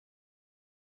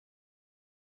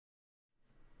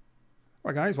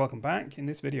Right guys, welcome back. In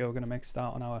this video we're going to make a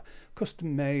start on our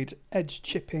custom made edge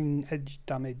chipping, edge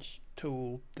damage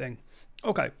tool thing.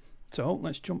 Okay, so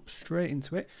let's jump straight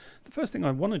into it. The first thing I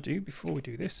want to do before we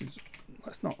do this is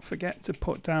let's not forget to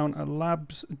put down a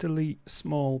labs delete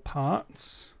small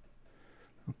parts.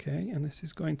 Okay, and this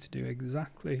is going to do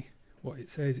exactly what it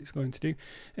says it's going to do,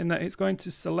 in that it's going to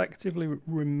selectively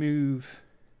remove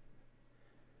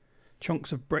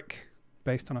chunks of brick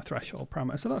based on a threshold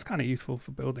parameter. So that's kind of useful for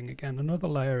building, again, another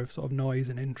layer of sort of noise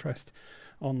and interest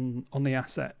on the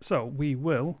asset. So we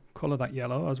will color that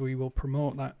yellow, as we will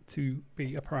promote that to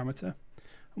be a parameter,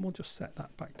 and we'll just set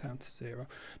that back down to 0.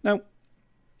 Now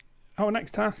our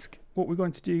next task, what we're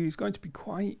going to do, is going to be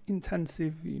quite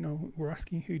intensive. You know, we're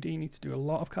asking Houdini to do a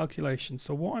lot of calculations.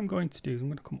 So what I'm going to do is I'm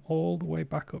going to come all the way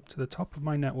back up to the top of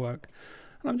my network,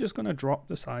 and I'm just going to drop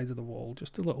the size of the wall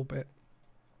just a little bit.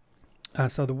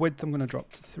 So the width I'm going to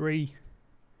drop to 3,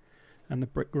 and the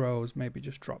brick rows maybe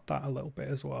just drop that a little bit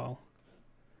as well,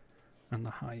 and the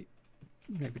height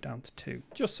maybe down to 2,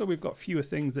 just so we've got fewer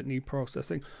things that need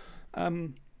processing.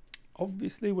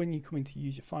 Obviously when you come in to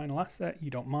use your final asset,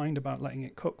 you don't mind about letting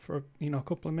it cook for a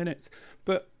couple of minutes,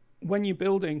 but when you're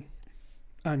building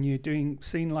and you're doing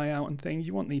scene layout and things,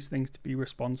 you want these things to be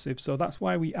responsive. So that's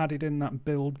why we added in that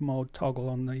build mode toggle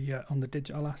on the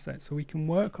digital asset, so we can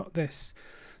work on this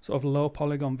sort of low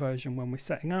polygon version when we're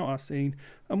setting out our scene,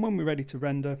 and when we're ready to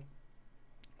render,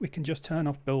 we can just turn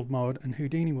off build mode and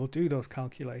Houdini will do those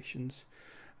calculations,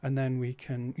 and then we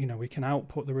can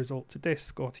output the result to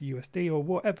disk or to USD or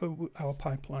whatever our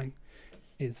pipeline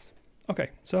is. Okay,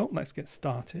 so let's get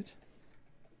started.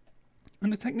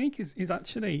 And the technique is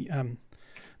actually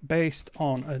based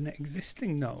on an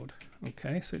existing node.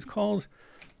 Okay, so it's called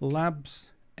labs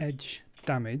edge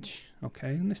damage. Okay,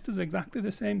 and this does exactly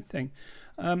the same thing.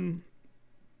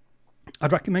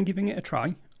 I'd recommend giving it a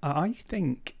try. I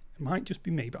think it might just be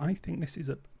me, but I think this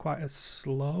is quite a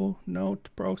slow node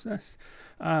to process.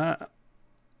 And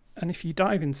if you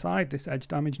dive inside this edge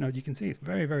damage node, you can see it's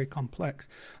very, very complex.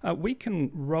 We can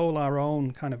roll our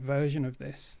own kind of version of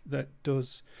this that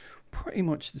does pretty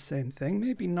much the same thing.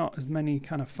 Maybe not as many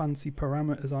kind of fancy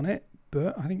parameters on it,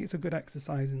 but I think it's a good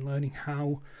exercise in learning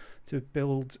how to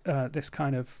build this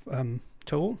kind of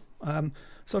tool.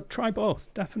 So try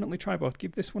both, definitely try both.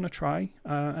 Give this one a try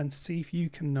and see if you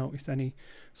can notice any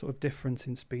sort of difference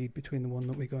in speed between the one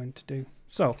that we're going to do.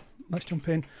 So let's jump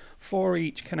in. For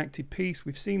each connected piece,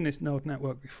 we've seen this node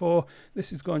network before.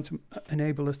 This is going to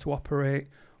enable us to operate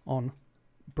on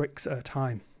bricks at a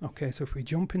time. Okay, so if we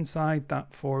jump inside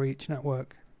that for each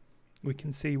network, we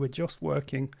can see we're just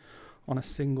working on a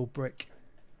single brick.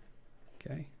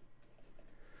 Okay.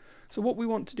 So what we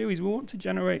want to do is we want to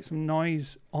generate some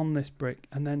noise on this brick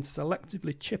and then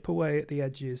selectively chip away at the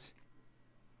edges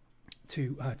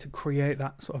to create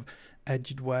that sort of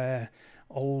edged wear,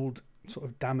 old sort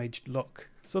of damaged look.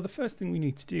 So the first thing we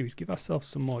need to do is give ourselves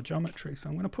some more geometry. So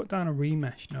I'm going to put down a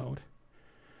remesh node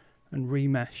and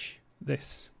remesh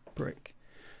this brick.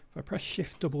 If I press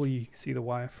Shift W, you see the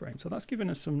wireframe. So that's giving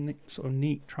us some sort of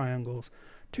neat triangles.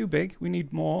 Too big, we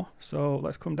need more. So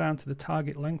let's come down to the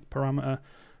target length parameter.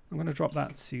 I'm going to drop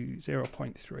that to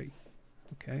 0.3.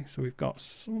 Okay, so we've got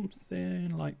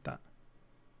something like that.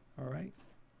 All right.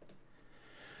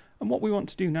 And what we want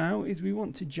to do now is we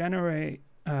want to generate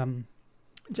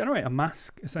a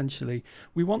mask, essentially.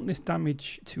 We want this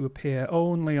damage to appear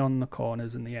only on the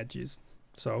corners and the edges.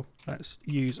 So let's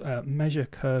use a measure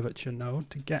curvature node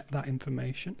to get that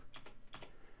information.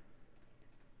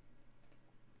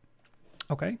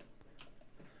 Okay.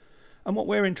 And what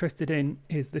we're interested in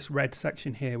is this red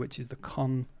section here, which is the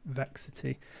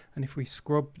convexity. And if we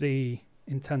scrub the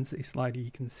intensity slider, you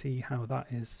can see how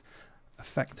that is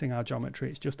affecting our geometry.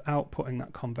 It's just outputting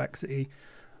that convexity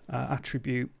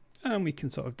attribute. And we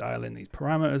can sort of dial in these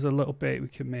parameters a little bit. We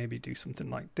can maybe do something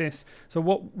like this. So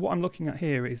what I'm looking at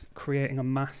here is creating a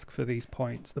mask for these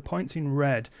points. The points in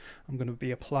red, I'm going to be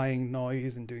applying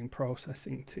noise and doing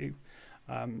processing to.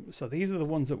 So these are the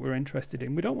ones that we're interested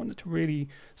in. We don't want it to really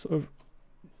sort of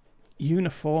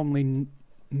uniformly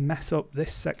mess up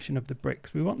this section of the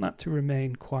bricks. We want that to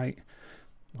remain quite,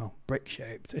 well, brick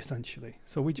shaped essentially.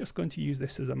 So we're just going to use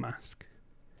this as a mask.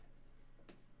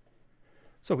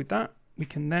 So with that, we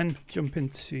can then jump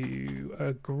into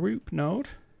a group node.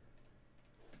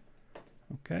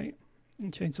 Okay,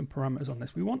 and change some parameters on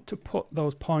this. We want to put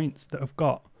those points that have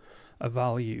got a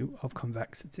value of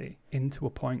convexity into a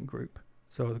point group.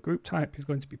 So the group type is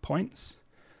going to be points.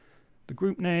 The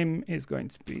group name is going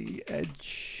to be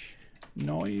edge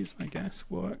noise, I guess,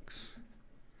 works.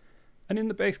 And in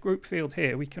the base group field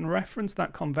here, we can reference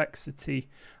that convexity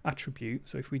attribute.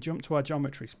 So if we jump to our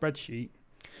geometry spreadsheet,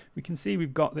 we can see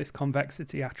we've got this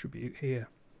convexity attribute here,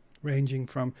 ranging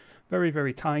from very,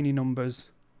 very tiny numbers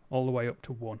all the way up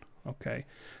to 1. Okay,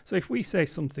 so if we say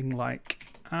something like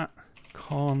at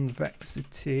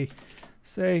convexity,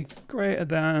 say greater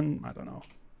than, I don't know,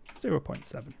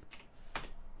 0.7.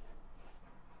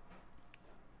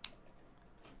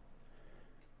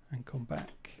 And come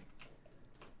back.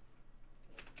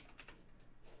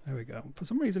 There we go. For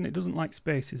some reason it doesn't like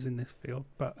spaces in this field,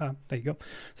 but there you go.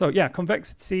 So yeah,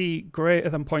 convexity greater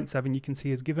than 0.7 you can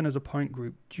see is given as a point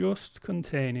group just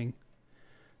containing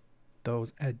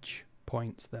those edge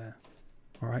points there.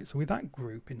 All right, so with that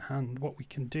group in hand, what we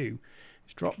can do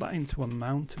is drop that into a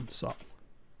mountain sop.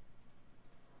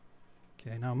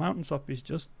 Okay, now mountain sop is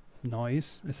just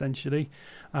noise essentially.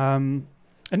 And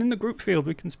in the group field,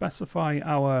 we can specify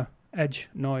our edge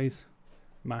noise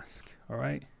mask. All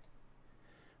right.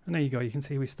 And there you go. You can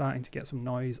see we're starting to get some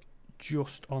noise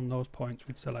just on those points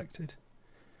we've selected.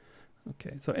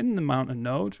 Okay, so in the mountain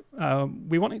node,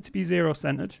 we want it to be 0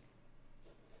 centered.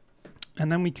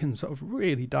 And then we can sort of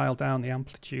really dial down the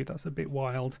amplitude. That's a bit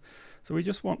wild. So we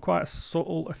just want quite a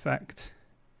subtle effect.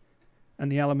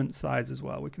 And the element size as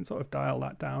well. We can sort of dial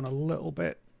that down a little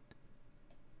bit.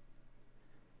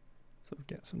 Sort of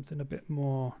get something a bit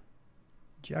more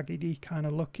jaggedy kind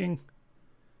of looking.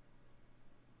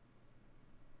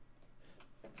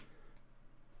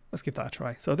 Let's give that a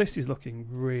try. So this is looking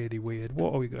really weird.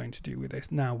 What are we going to do with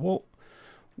this? Now what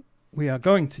we are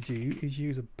going to do is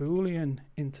use a Boolean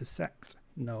intersect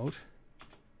node.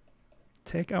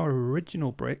 Take our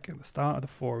original brick at the start of the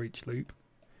for each loop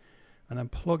and then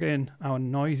plug in our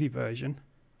noisy version.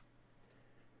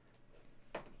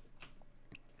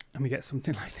 And we get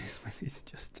something like this, which is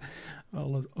just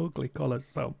all those ugly colors.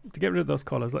 So to get rid of those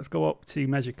colors, let's go up to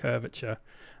measure curvature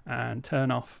and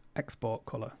turn off export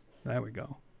color. There we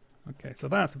go. Okay, so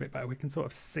that's a bit better. We can sort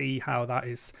of see how that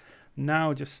is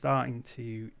now just starting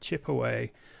to chip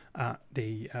away at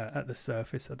the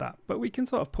surface of that. But we can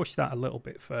sort of push that a little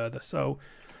bit further. So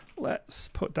let's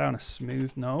put down a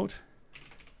smooth node.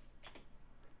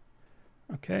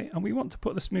 Okay, and we want to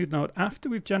put the smooth node after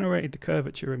we've generated the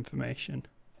curvature information,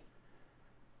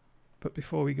 but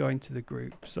before we go into the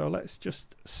group. So let's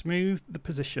just smooth the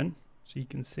position so you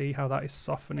can see how that is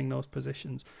softening those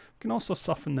positions. We can also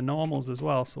soften the normals as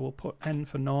well. So we'll put N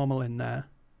for normal in there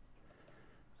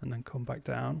and then come back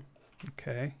down.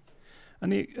 Okay,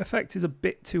 and the effect is a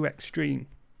bit too extreme.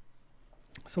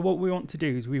 So what we want to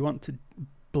do is we want to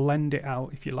blend it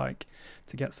out, if you like,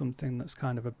 to get something that's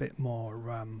kind of a bit more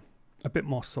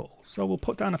subtle. So we'll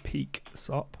put down a peak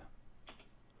SOP.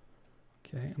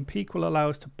 Okay, and peak will allow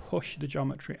us to push the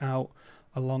geometry out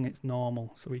along its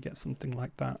normal, so we get something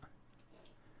like that.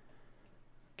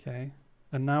 Okay,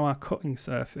 and now our cutting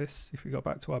surface, if we go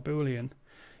back to our Boolean,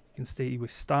 you can see we're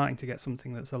starting to get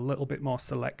something that's a little bit more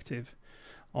selective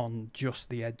on just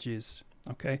the edges.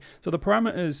 Okay, so the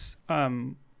parameters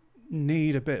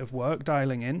need a bit of work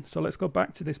dialing in. So let's go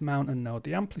back to this mountain node.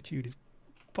 The amplitude is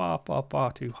far, far,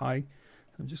 far too high.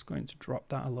 I'm just going to drop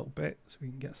that a little bit so we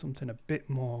can get something a bit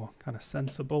more kind of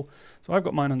sensible. So I've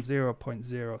got mine on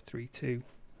 0.032.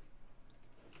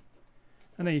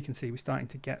 And there you can see we're starting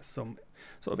to get some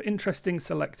sort of interesting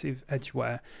selective edge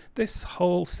wear. This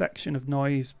whole section of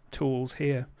noise tools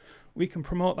here, we can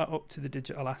promote that up to the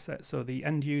digital asset so the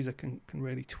end user can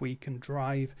really tweak and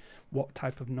drive what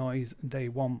type of noise they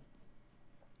want.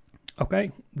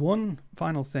 Okay, one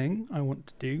final thing I want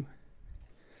to do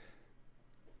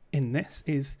in this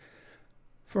is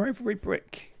for every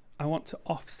brick I want to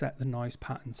offset the noise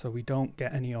pattern so we don't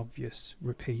get any obvious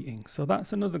repeating. So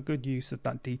that's another good use of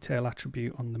that detail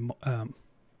attribute on the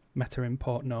meta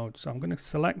import node. So I'm going to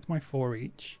select my for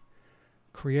each,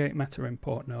 create meta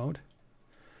import node.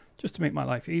 Just to make my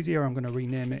life easier, I'm going to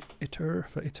rename it iter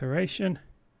for iteration.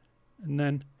 And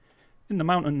then in the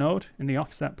mountain node, in the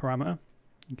offset parameter,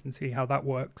 you can see how that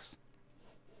works.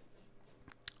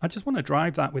 I just want to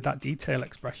drive that with that detail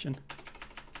expression.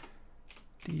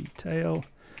 Detail,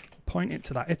 point it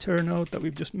to that iter node that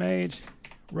we've just made,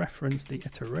 reference the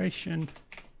iteration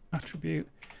attribute,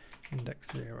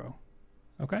 index 0.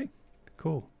 Okay,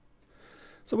 cool.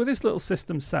 So with this little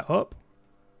system set up,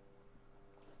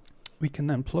 we can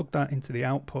then plug that into the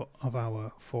output of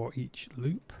our for each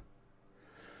loop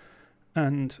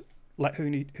and let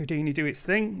Houdini do its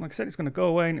thing. Like I said, it's going to go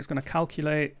away and it's going to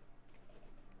calculate.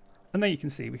 And there you can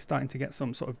see we're starting to get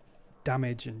some sort of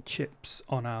damage and chips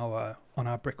on our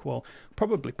brick wall.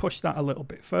 Probably push that a little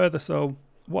bit further. So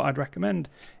what I'd recommend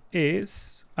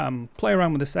is play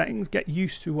around with the settings, get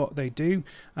used to what they do.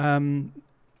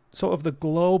 sort of the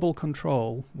global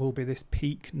control will be this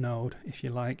peak node, if you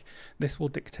like. This will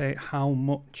dictate how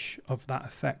much of that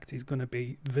effect is going to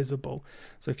be visible.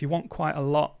 So if you want quite a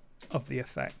lot of the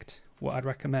effect, what I'd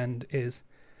recommend is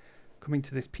coming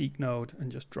to this peak node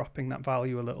and just dropping that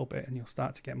value a little bit, and you'll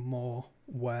start to get more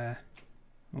wear.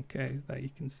 Okay, there you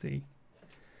can see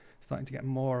starting to get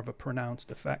more of a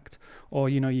pronounced effect. Or,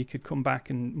 you know, you could come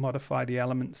back and modify the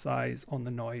element size on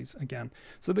the noise again.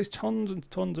 So there's tons and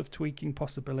tons of tweaking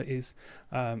possibilities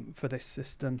for this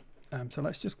system. So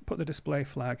let's just put the display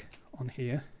flag on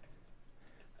here.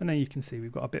 And then you can see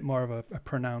we've got a bit more of a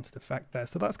pronounced effect there.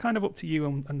 So that's kind of up to you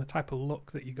and the type of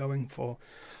look that you're going for.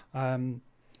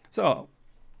 So,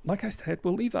 like I said,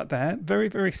 we'll leave that there. Very,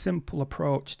 very simple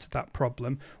approach to that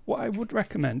problem. What I would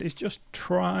recommend is just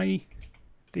try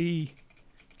the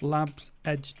labs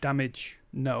edge damage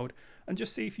node and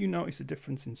just see if you notice a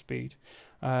difference in speed,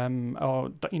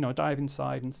 or, you know, dive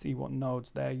inside and see what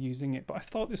nodes they're using it. But I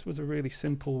thought this was a really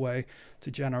simple way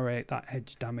to generate that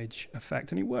edge damage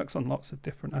effect, and it works on lots of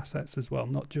different assets as well,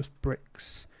 not just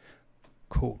bricks.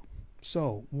 Cool.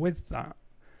 So with that,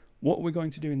 what we're going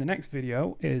to do in the next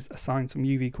video is assign some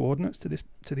UV coordinates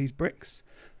to these bricks,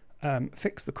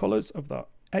 fix the colors of the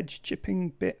edge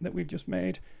chipping bit that we've just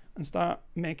made, and start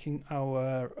making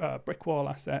our brick wall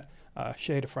asset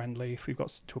shader friendly if we've got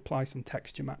to apply some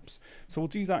texture maps. So we'll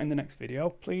do that in the next video.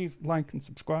 Please like and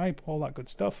subscribe, all that good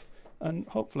stuff, and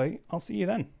hopefully I'll see you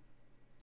then.